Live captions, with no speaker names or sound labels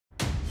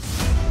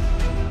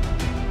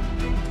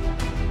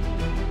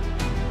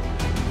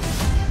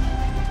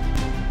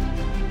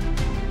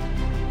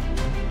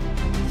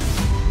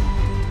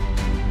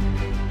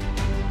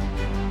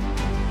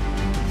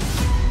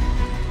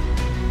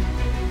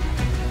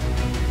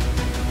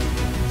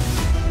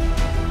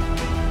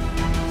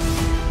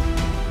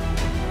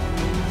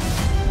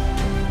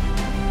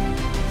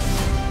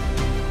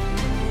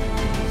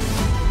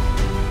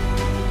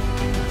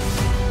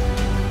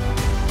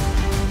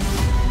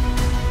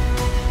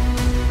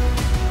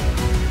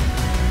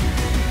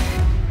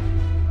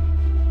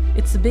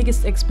It's the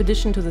biggest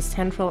expedition to the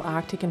Central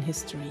Arctic in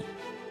history.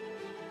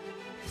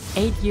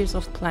 8 years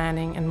of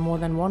planning and more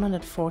than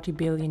 140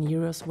 billion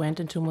euros went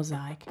into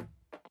MOSAiC.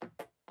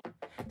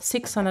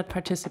 600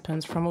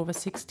 participants from over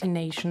 60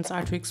 nations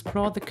are to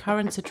explore the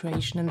current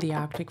situation in the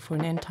Arctic for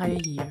an entire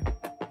year.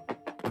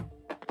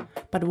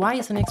 But why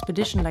is an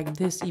expedition like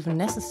this even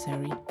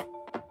necessary?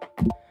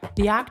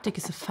 The Arctic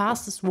is the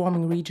fastest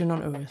warming region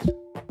on Earth.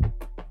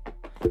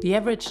 The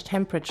average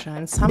temperature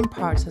in some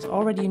parts has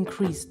already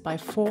increased by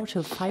 4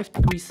 to 5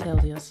 degrees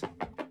Celsius.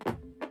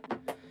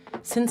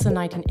 Since the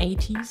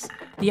 1980s,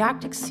 the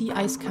Arctic sea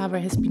ice cover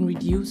has been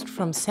reduced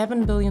from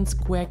 7 billion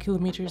square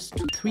kilometers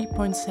to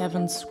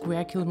 3.7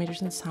 square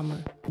kilometers in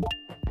summer.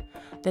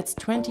 That's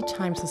 20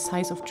 times the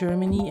size of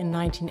Germany in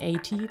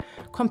 1980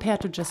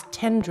 compared to just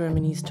 10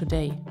 Germanys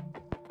today.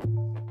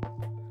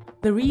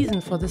 The reason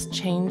for this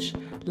change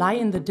lie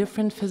in the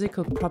different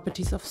physical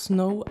properties of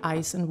snow,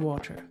 ice and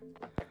water.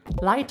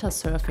 Lighter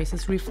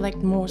surfaces reflect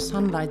more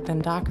sunlight than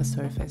darker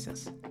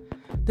surfaces.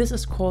 This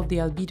is called the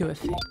albedo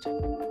effect.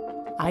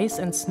 Ice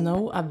and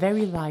snow are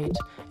very light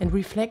and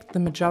reflect the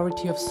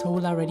majority of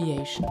solar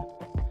radiation.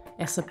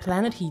 As the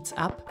planet heats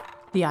up,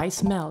 the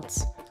ice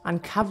melts,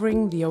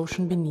 uncovering the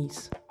ocean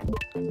beneath.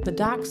 The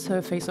dark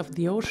surface of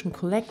the ocean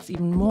collects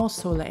even more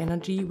solar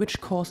energy,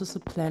 which causes the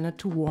planet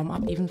to warm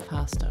up even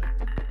faster.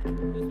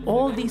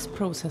 All these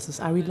processes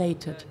are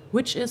related,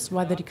 which is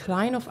why the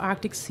decline of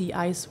Arctic sea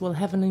ice will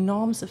have an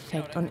enormous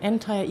effect on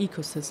entire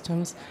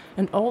ecosystems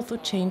and also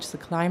change the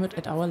climate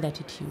at our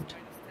latitude.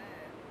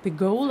 The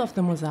goal of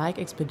the MOSAiC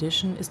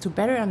expedition is to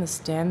better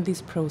understand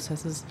these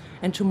processes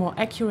and to more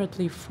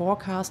accurately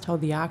forecast how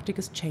the Arctic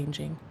is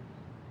changing.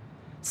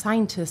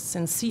 Scientists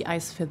in sea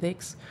ice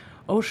physics,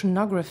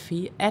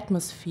 oceanography,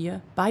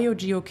 atmosphere,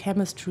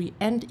 biogeochemistry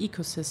and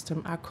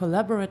ecosystem are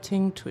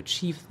collaborating to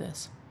achieve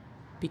this.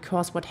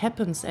 Because what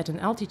happens at an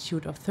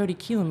altitude of 30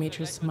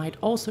 kilometers might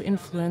also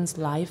influence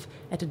life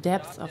at a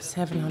depth of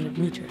 700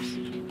 meters.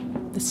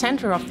 The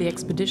center of the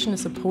expedition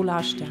is the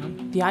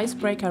Polarstern, the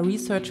icebreaker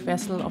research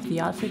vessel of the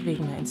Alfred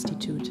Wegener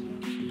Institute.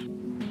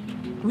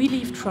 We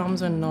leave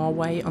Tromsø in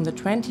Norway on the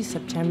 20th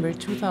September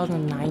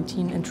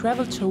 2019 and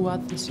travel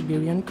toward the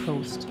Siberian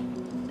coast.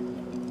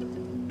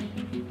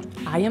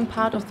 I am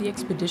part of the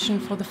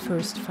expedition for the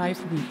first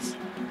 5 weeks,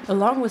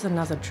 along with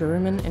another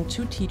German and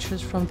 2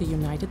 teachers from the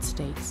United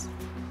States.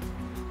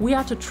 We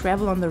are to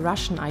travel on the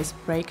Russian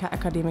icebreaker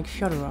Akademik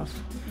Fyodorov,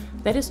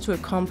 that is to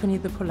accompany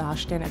the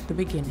Polarstern at the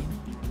beginning.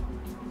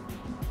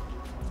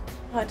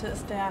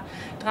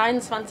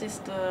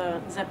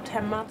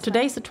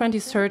 Today is the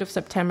 23rd of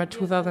September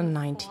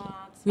 2019.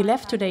 We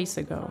left 2 days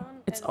ago.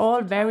 It's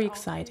all very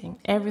exciting,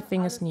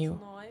 everything is new.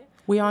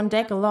 We are on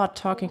deck a lot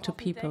talking to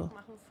people.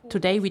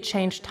 Today we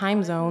changed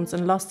time zones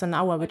and lost an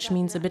hour, which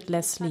means a bit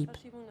less sleep.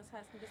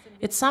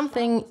 It's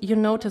something you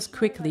notice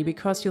quickly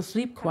because you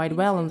sleep quite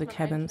well in the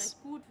cabins.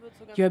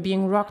 You are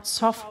being rocked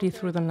softly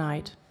through the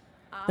night.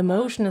 The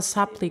motion is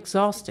subtly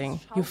exhausting.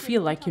 You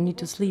feel like you need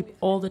to sleep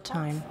all the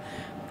time.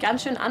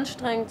 Ganz schön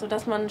anstrengend,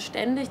 sodass man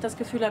ständig das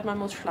Gefühl hat, man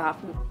muss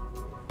schlafen.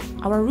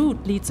 Our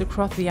route leads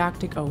across the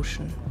Arctic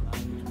Ocean.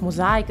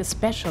 MOSAiC is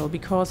special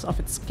because of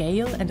its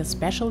scale and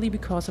especially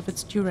because of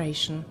its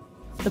duration.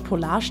 The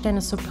Polarstern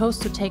is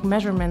supposed to take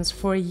measurements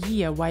for a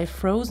year while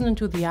frozen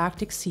into the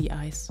Arctic sea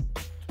ice.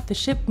 The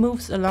ship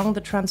moves along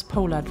the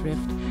transpolar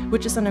drift,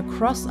 which is an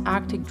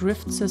across-Arctic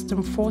drift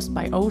system forced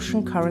by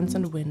ocean currents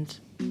and wind.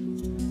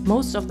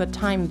 Most of the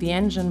time the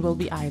engine will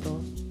be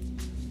idle.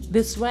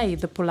 This way,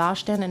 the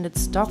Polarstern and its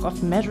stock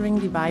of measuring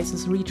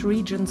devices reach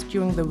regions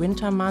during the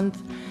winter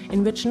month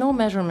in which no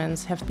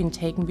measurements have been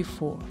taken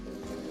before.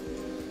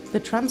 The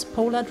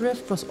transpolar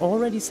drift was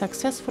already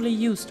successfully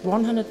used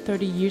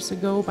 130 years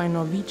ago by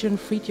Norwegian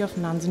Fridtjof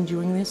Nansen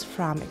during his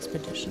Fram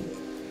expedition.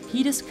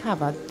 He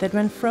discovered that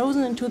when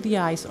frozen into the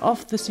ice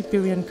off the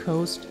Siberian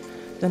coast,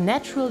 the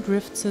natural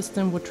drift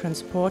system would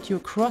transport you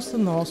across the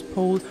North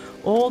Pole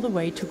all the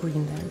way to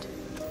Greenland.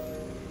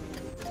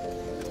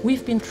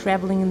 We've been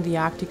traveling in the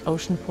Arctic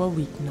Ocean for a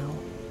week now.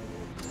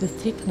 The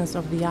thickness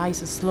of the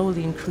ice is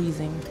slowly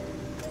increasing.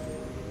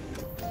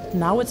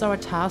 Now it's our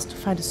task to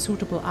find a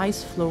suitable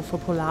ice floe for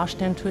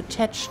Polarstern to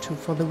attach to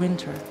for the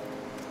winter.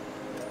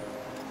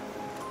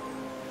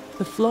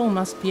 The floe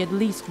must be at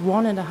least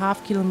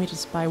 1.5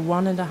 kilometers by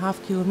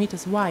 1.5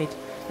 kilometers wide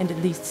and at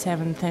least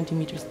 7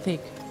 centimeters thick.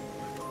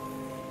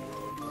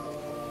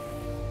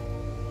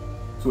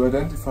 To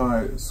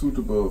identify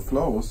suitable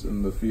flows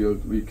in the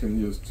field, we can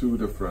use 2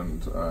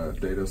 different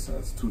data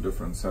sets, 2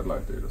 different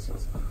satellite data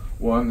sets.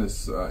 One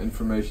is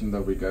information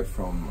that we get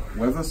from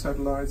weather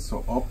satellites,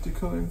 so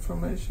optical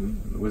information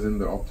within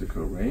the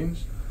optical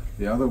range.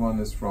 The other one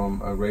is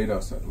from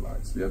radar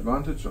satellites. The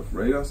advantage of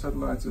radar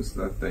satellites is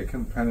that they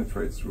can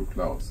penetrate through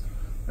clouds.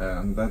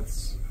 And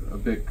that's a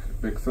big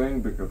thing,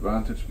 big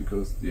advantage,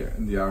 because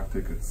in the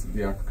Arctic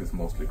is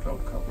mostly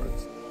cloud covered.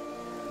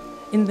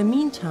 In the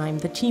meantime,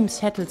 the team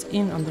settles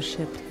in on the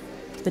ship.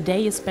 The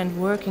day is spent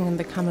working in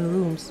the common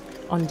rooms,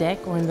 on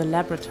deck or in the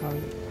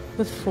laboratory,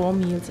 with 4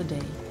 meals a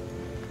day.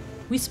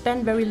 We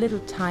spend very little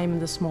time in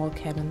the small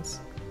cabins.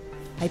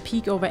 I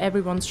peek over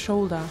everyone's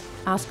shoulder,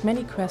 ask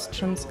many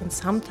questions, and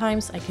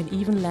sometimes I can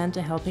even lend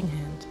a helping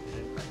hand.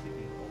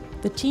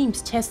 The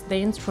teams test the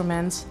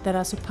instruments that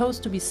are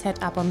supposed to be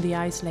set up on the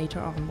ice later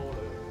on.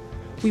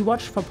 We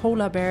watch for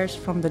polar bears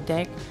from the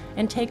deck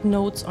and take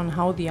notes on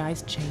how the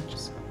ice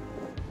changes.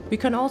 We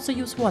can also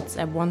use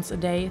WhatsApp once a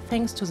day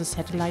thanks to the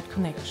satellite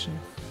connection.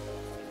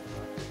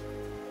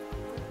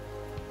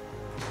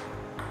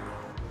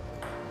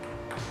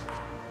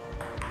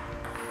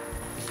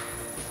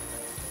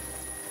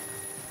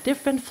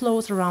 Different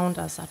floes around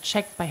us are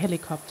checked by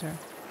helicopter.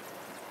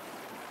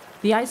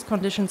 The ice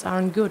conditions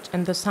aren't good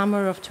and the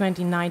summer of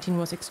 2019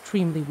 was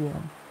extremely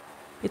warm.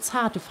 It's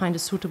hard to find a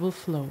suitable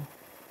floe.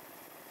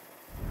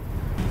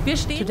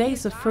 Today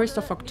is the 1st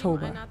of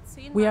October.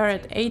 We are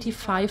at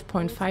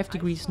 85.5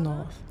 degrees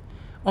north,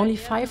 only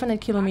 500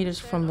 kilometers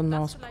from the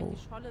North Pole.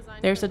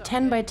 There's a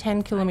 10 by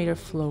 10 kilometer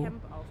floe.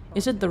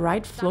 Is it the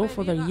right floe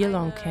for the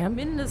year-long camp?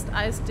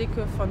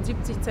 Mindesteisdicke von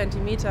 70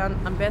 Zentimetern,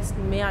 am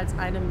besten mehr als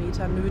 1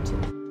 Meter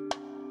nötig.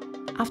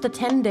 After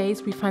 10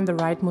 days we find the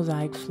right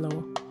MOSAiC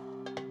floe.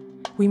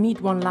 We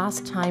meet one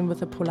last time with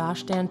the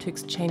Polarstern to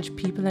exchange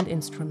people and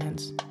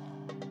instruments.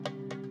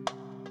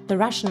 The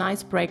Russian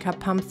icebreaker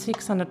pumped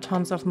 600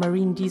 tons of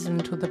marine diesel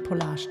into the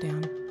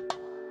Polarstern.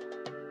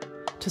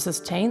 To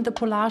sustain the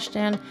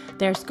Polarstern,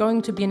 there's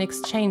going to be an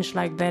exchange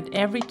like that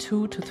every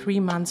 2 to 3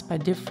 months by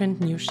different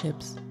new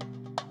ships.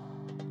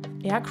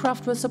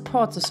 Aircraft will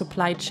support the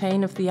supply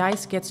chain if the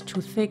ice gets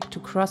too thick to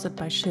cross it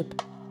by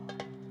ship.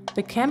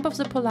 The camp of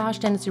the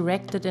Polarstern is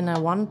erected in a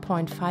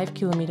 1.5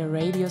 kilometer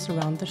radius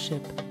around the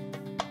ship.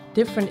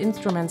 Different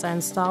instruments are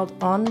installed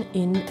on,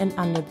 in and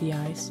under the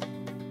ice.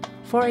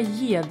 For a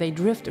year they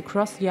drift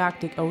across the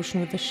Arctic Ocean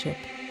with the ship.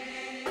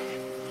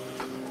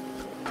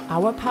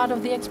 Our part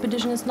of the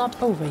expedition is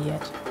not over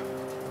yet.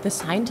 The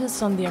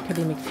scientists on the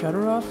Academic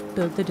Fyodorov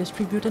built the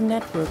distributed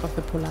network of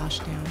the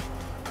Polarstern.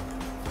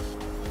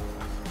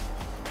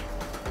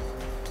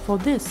 For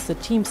this, the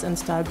teams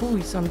install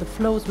buoys on the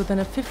floes within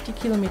a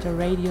 50-kilometer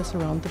radius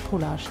around the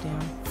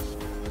Polarstern.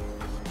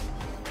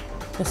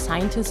 The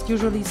scientists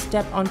usually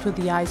step onto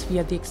the ice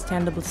via the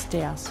extendable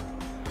stairs.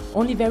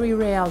 Only very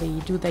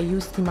rarely do they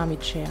use the mummy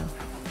chair.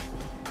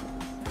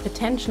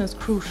 Attention is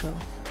crucial.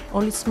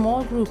 Only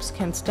small groups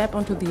can step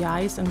onto the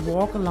ice and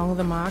walk along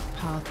the marked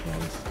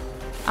pathways.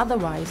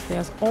 Otherwise,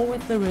 there's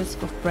always the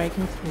risk of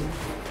breaking through.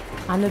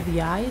 Under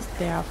the ice,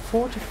 there are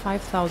 4,000 to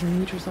 5,000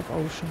 meters of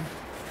ocean.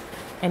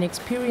 An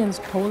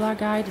experienced polar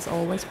guide is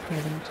always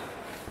present.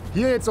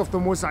 Hier jetzt auf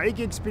der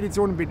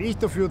MOSAiC-Expedition bin ich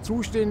dafür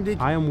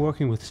zuständig. I am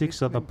working with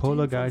 6 other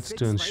polar guides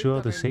to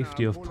ensure the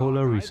safety of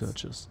polar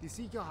researchers.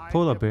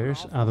 Polar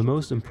bears are the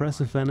most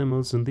impressive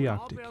animals in the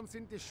Arctic.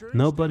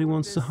 Nobody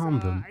wants to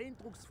harm them.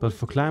 But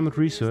for climate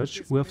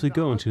research, we have to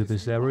go into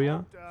this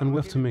area and we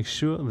have to make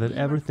sure that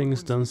everything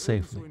is done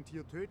safely.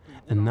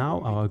 And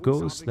now our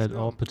goal is that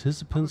all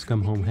participants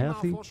come home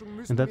healthy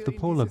and that the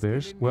polar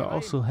bears were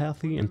also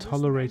healthy and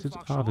tolerated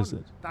our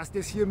visit. Dass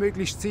das hier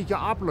möglichst sicher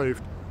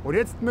abläuft. Und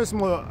jetzt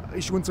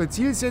ist unsere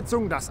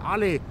Zielsetzung, dass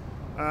alle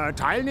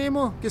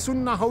Teilnehmer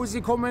gesund nach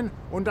Hause kommen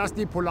und dass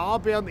die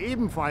Polarbären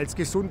ebenfalls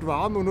gesund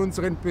waren und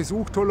unseren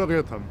Besuch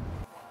toleriert haben.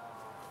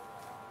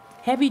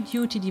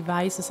 Heavy-duty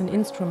devices and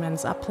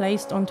instruments are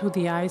placed onto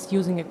the ice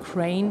using a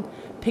crane,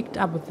 picked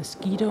up with a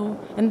skido,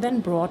 and then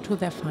brought to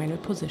their final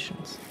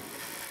positions.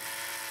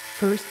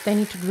 First, they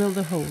need to drill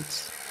the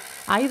holes.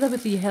 Either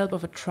with the help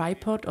of a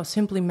tripod or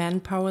simply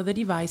manpower, the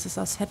devices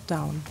are set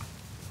down.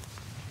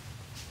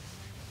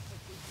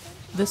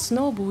 The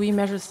snow buoy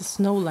measures the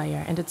snow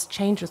layer and its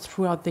changes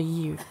throughout the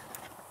year.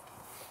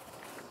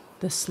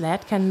 The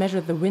sled can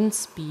measure the wind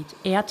speed,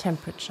 air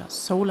temperature,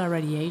 solar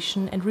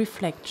radiation and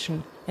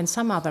reflection, and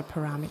some other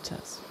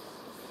parameters.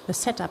 The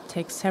setup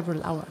takes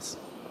several hours.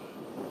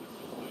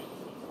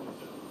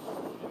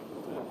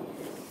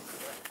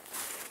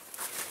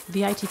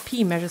 The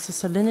ITP measures the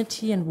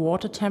salinity and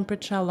water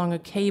temperature along a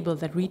cable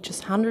that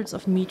reaches hundreds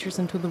of meters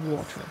into the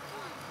water.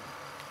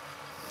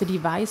 The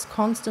device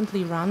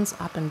constantly runs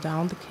up and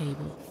down the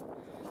cable.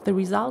 The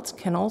results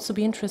can also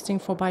be interesting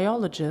for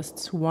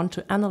biologists who want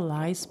to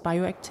analyze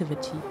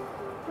bioactivity.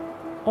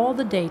 All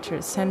the data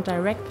is sent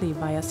directly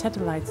via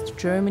satellites to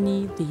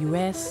Germany, the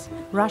US,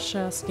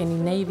 Russia,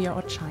 Scandinavia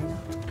or China.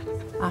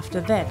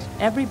 After that,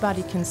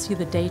 everybody can see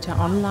the data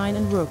online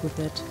and work with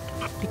it,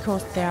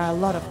 because there are a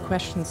lot of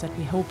questions that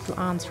we hope to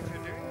answer.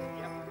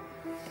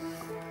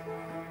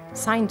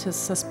 Scientists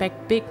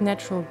suspect big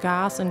natural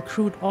gas and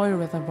crude oil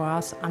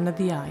reservoirs under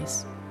the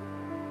ice.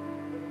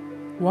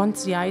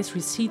 Once the ice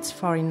recedes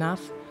far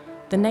enough,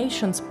 the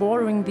nations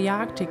bordering the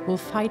Arctic will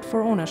fight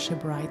for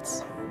ownership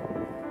rights.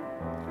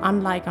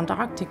 Unlike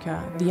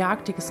Antarctica, the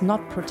Arctic is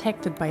not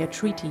protected by a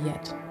treaty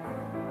yet.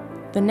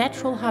 The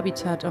natural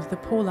habitat of the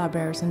polar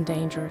bear is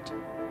endangered.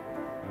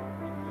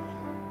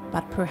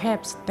 But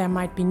perhaps there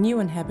might be new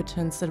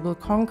inhabitants that will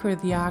conquer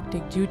the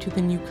Arctic due to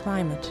the new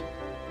climate.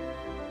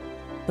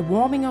 The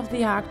warming of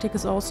the Arctic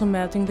is also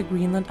melting the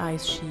Greenland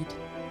ice sheet.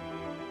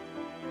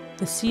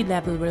 The sea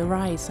level will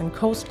rise and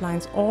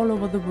coastlines all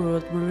over the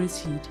world will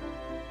recede.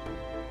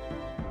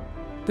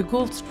 The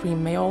Gulf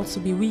Stream may also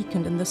be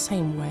weakened in the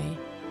same way.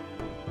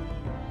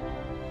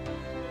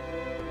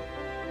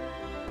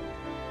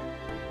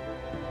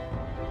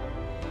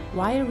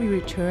 While we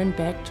return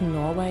back to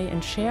Norway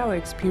and share our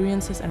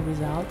experiences and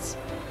results,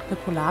 the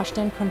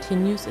Polarstern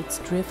continues its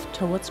drift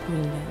towards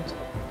Greenland.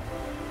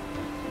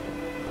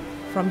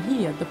 From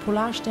here, the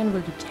Polarstern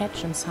will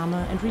detach in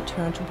summer and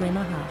return to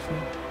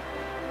Bremerhaven.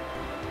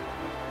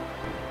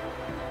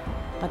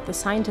 But the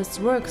scientists'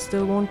 work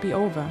still won't be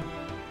over.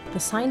 The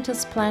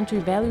scientists plan to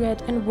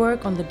evaluate and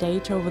work on the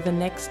data over the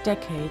next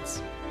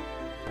decades.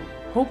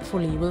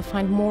 Hopefully, we'll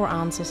find more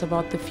answers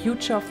about the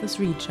future of this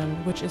region,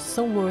 which is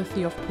so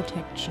worthy of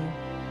protection.